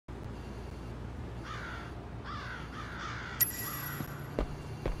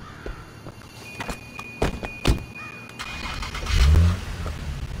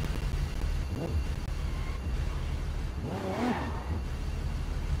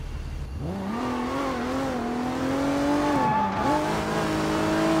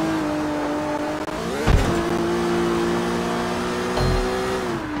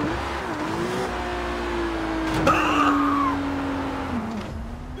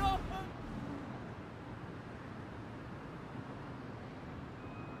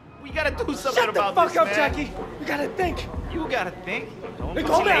You gotta do something Shut the about fuck this, up, man. Jackie. You gotta think. You gotta think.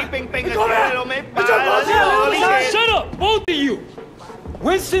 Shut up, both of you!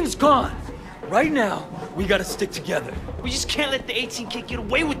 Winston's gone. Right now, we gotta stick together. We just can't let the 18K get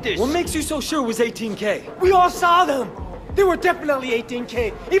away with this. What makes you so sure it was 18K? We all saw them. They were definitely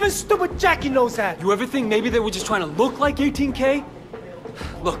 18K. Even stupid Jackie knows that. You ever think maybe they were just trying to look like 18K?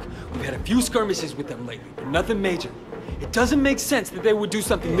 Look, we've had a few skirmishes with them lately, but nothing major. It doesn't make sense that they would do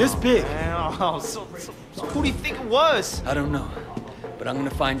something this big. So who do you think it was? I don't know, but I'm gonna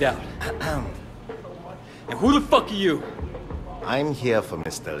find out. And who the fuck are you? I'm here for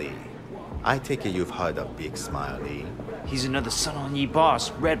Mr. Lee. I take it you've heard of Big Smile Lee. He's another Sun On Yee boss,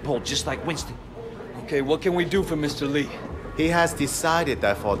 Red Bull, just like Winston. Okay, what can we do for Mr. Lee? He has decided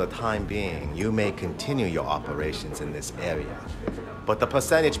that for the time being, you may continue your operations in this area. But the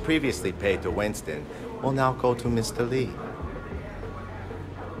percentage previously paid to Winston will now go to Mr. Lee.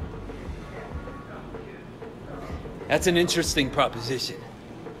 That's an interesting proposition.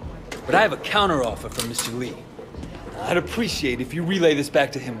 But I have a counteroffer from Mr. Lee. I'd appreciate if you relay this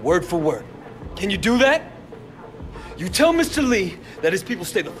back to him word for word. Can you do that? You tell Mr. Lee that his people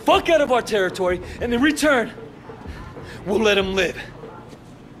stay the fuck out of our territory, and in return, we'll let him live.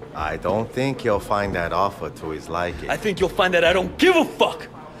 I don't think you'll find that offer to his liking. I think you'll find that I don't give a fuck.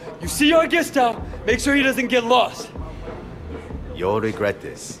 You see our guest out, make sure he doesn't get lost. You'll regret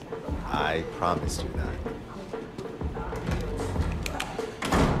this. I promise you that.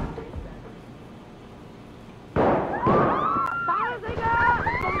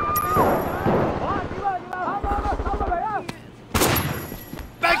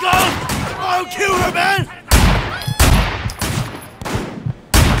 Back off! I'll kill her, man!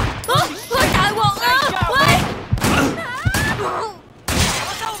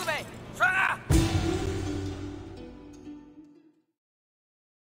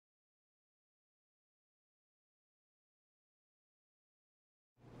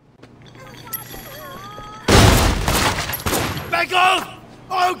 Back off!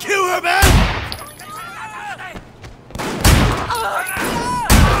 I'll kill her, man!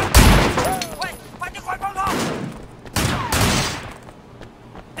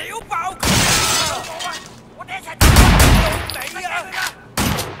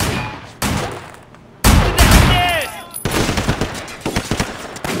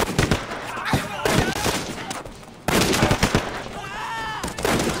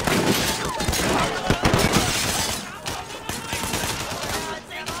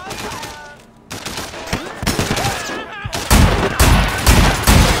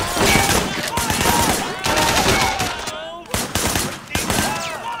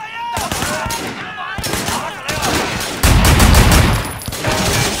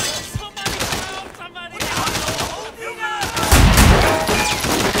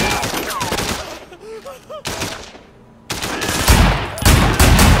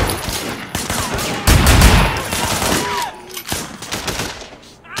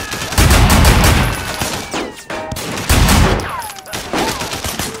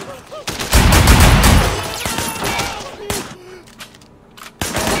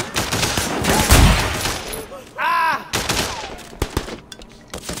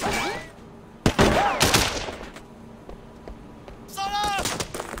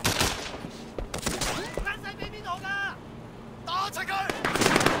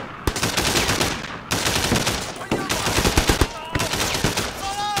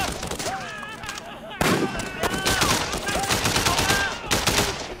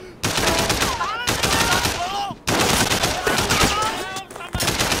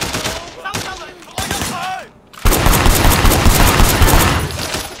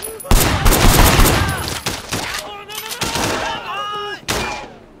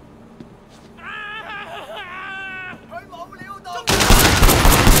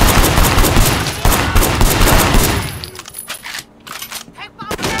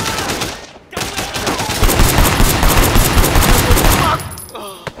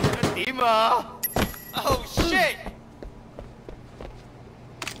 Oh, shit!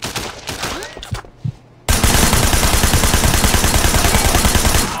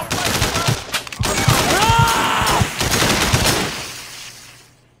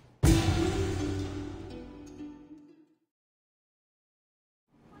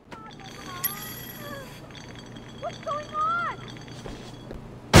 What's going on?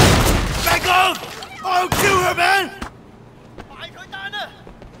 Back off! I'll kill her, man!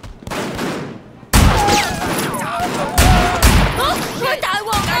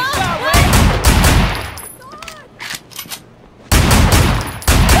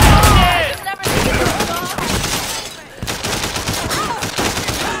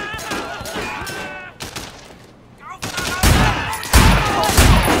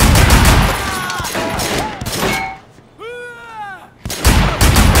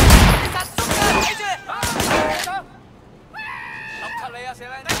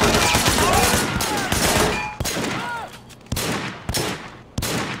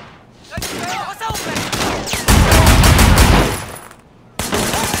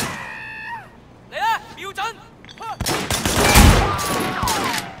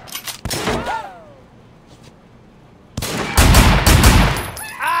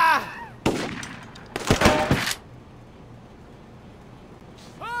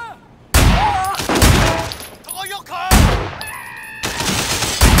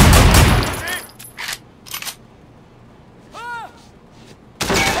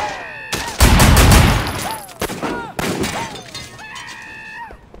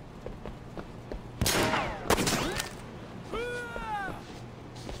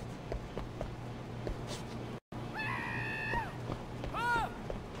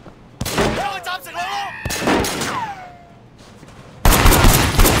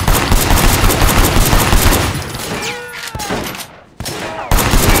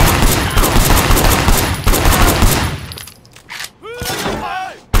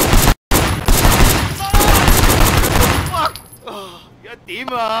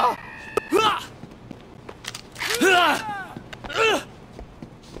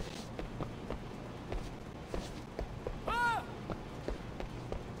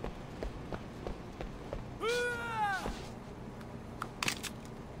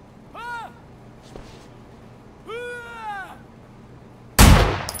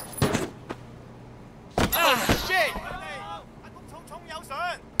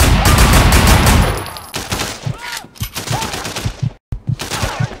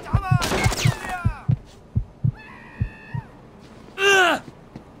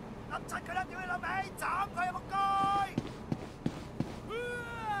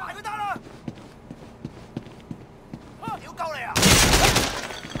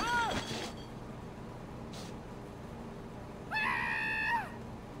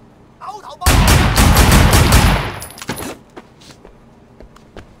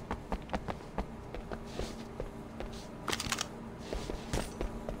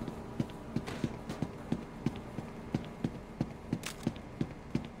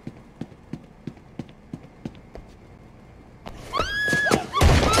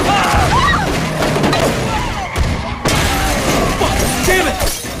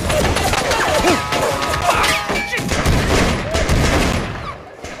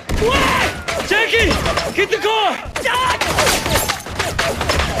 Get the car!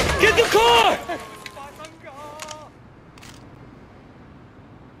 Get the car!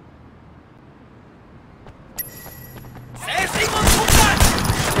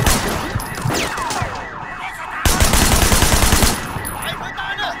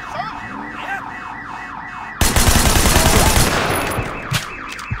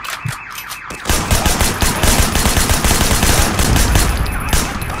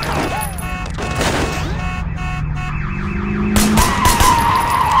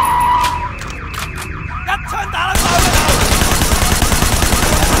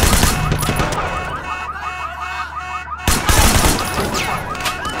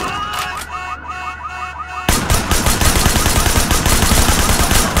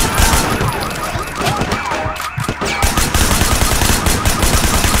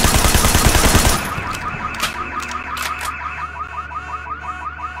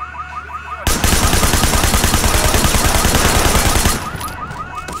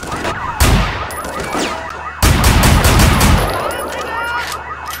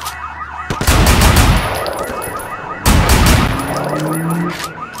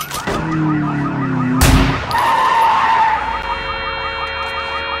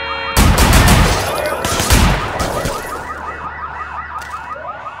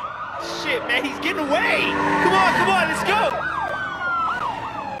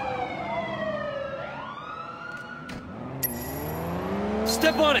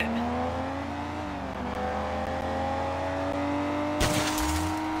 Step on it!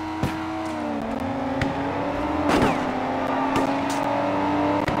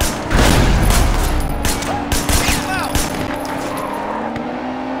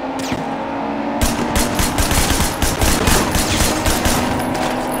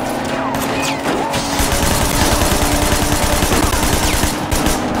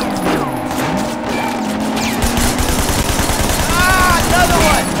 Another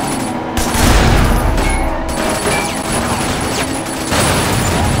one!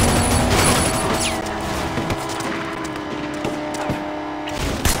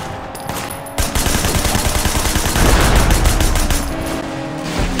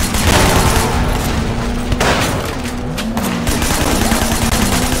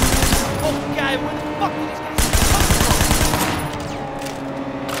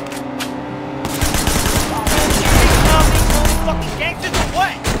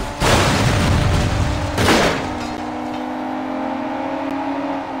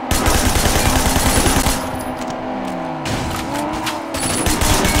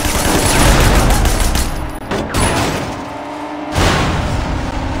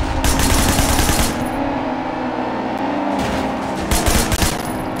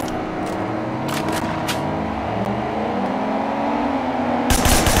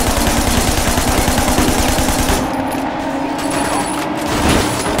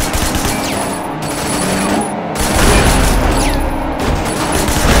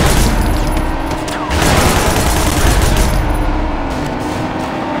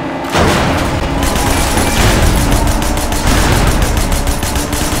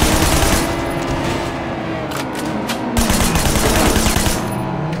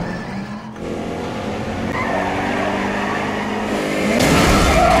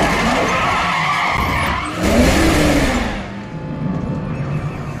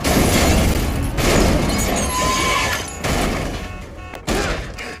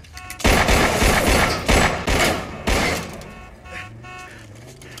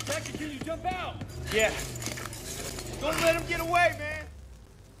 Yeah. Don't let him get away, man.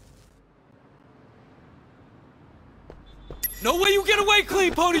 No way you get away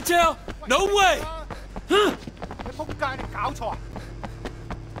clean, Ponytail! No way! Huh? 你仆街，你搞錯啊！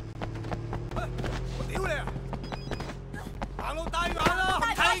我屌你啊！行路帶眼啦，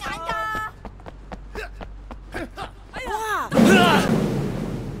睇眼㗎！哇！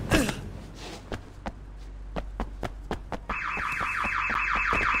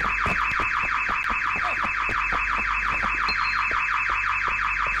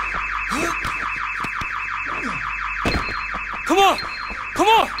 Come on! Come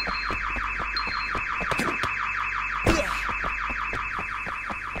on!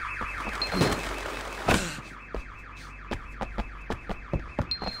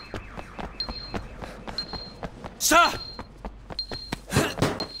 Stop!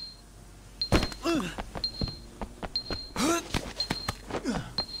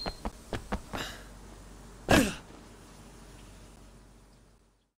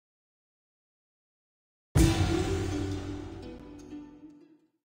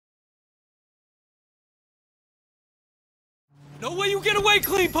 No way you get away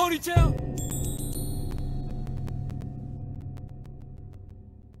clean, Ponytail!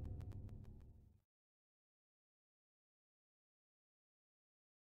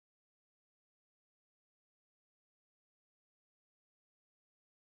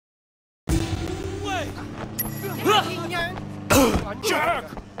 Way! 緊張！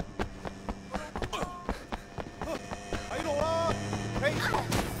喺度啦！屌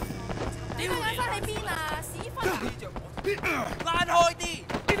你！翻喺邊啊？屎忽！躝開啲！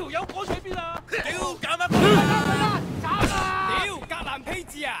呢條友趕去邊啊？屌，搞乜鬼啊？走啊！屌，格蘭披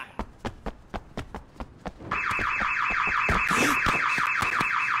治啊！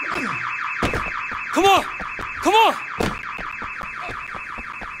 Come on! Come on!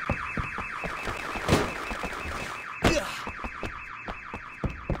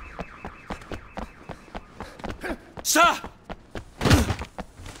 Stop!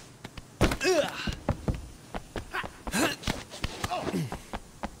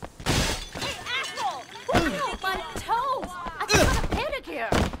 My toes! I just got a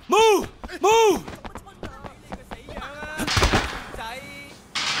pedicure! Move! Move!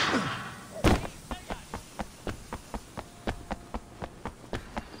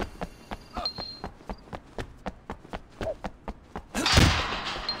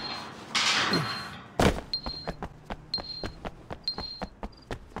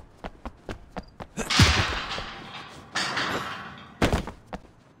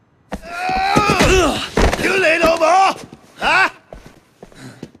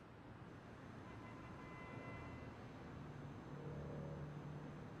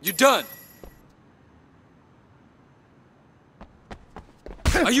 You done?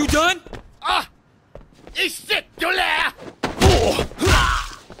 Are you done? Ah! You shit, you liar!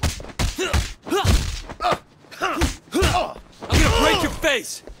 I'm gonna break your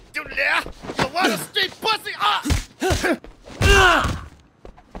face! You liar! You want a street pussy? Ah!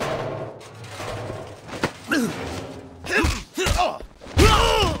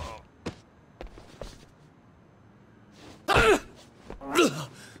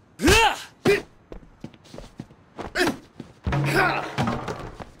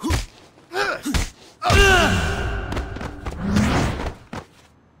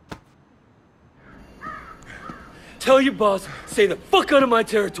 Tell your boss, stay the fuck out of my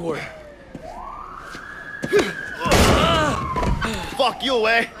territory. Fuck you,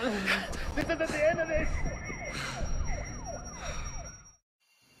 eh? This isn't the end of this!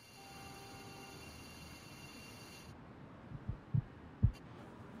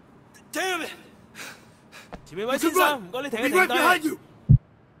 Damn it! 前面位先生，唔該你停一停低。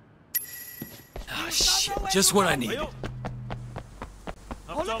Ah, shit, just what I need.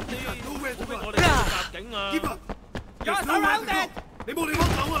 合作啲，好俾我哋夾警啊！有手肯定，你冇地方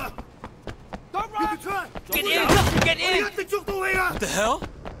走啊 Get in! Get in! 一直捉到你啊 What the hell?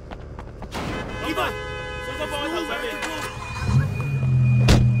 小心放喺頭上面。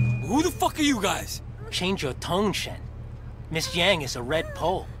 Who the fuck are you guys? Change your tone, Shen. Miss Yang is a red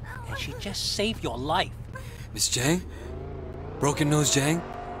pole, and she just saved your life. Miss Jang? Broken Nose Jang?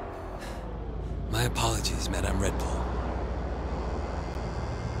 My apologies, Madame Red Bull.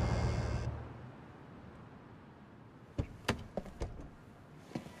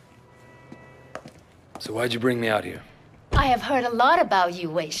 So why'd you bring me out here? I have heard a lot about you,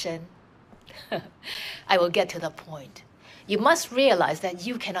 Wei Shen. I will get to the point. You must realize that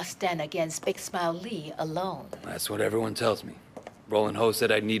you cannot stand against Big Smile Lee alone. That's what everyone tells me. Roland Ho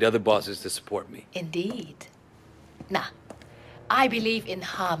said I'd need other bosses to support me. Indeed. Nah, I believe in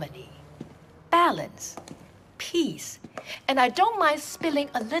harmony. balance, peace, and I don't mind spilling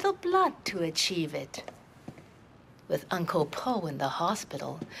a little blood to achieve it. With Uncle Po in the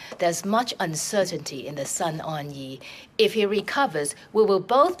hospital, there's much uncertainty in the Sun On Yi. If he recovers, we will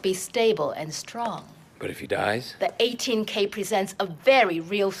both be stable and strong. But if he dies? The 18K presents a very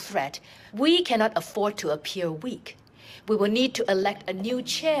real threat. We cannot afford to appear weak. We will need to elect a new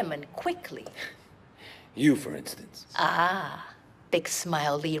chairman quickly. You, for instance. Ah, Big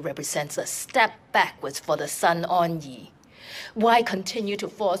Smile Lee represents a step backwards for the Sun On Yi. Why continue to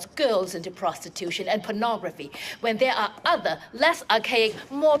force girls into prostitution and pornography when there are other, less archaic,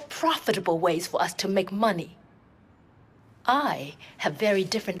 more profitable ways for us to make money? I have very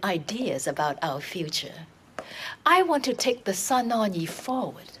different ideas about our future. I want to take the Sun On Yi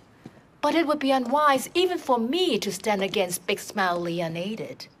forward, but it would be unwise even for me to stand against Big Smile Lee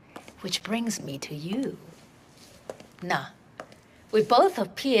unaided, which brings me to you. Nah, we both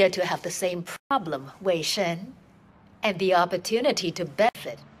appear to have the same problem, Wei Shen, and the opportunity to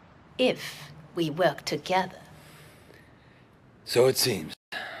benefit if we work together. So it seems.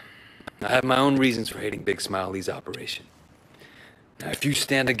 I have my own reasons for hating Big Smile Lee's operation. Now, if you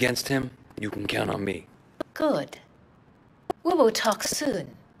stand against him, you can count on me. Good. We will talk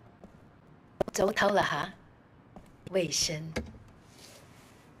soon. 走头了哈，魏生。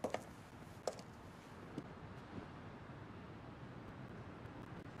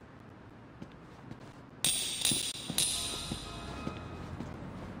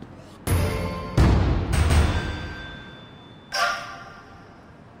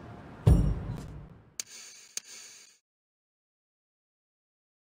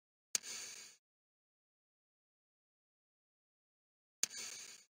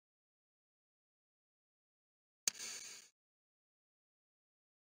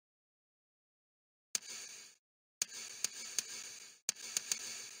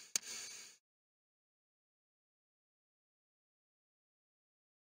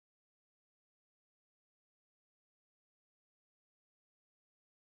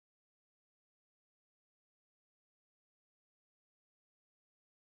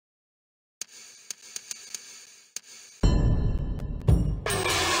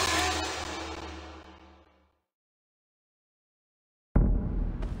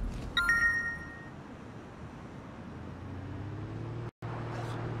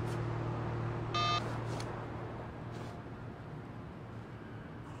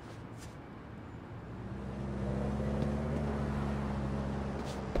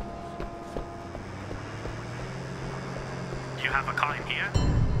You have a car in here?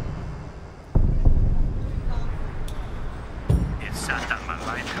 It's sad that my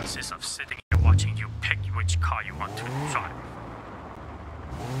life consists of sitting here watching you pick which car you want to drive.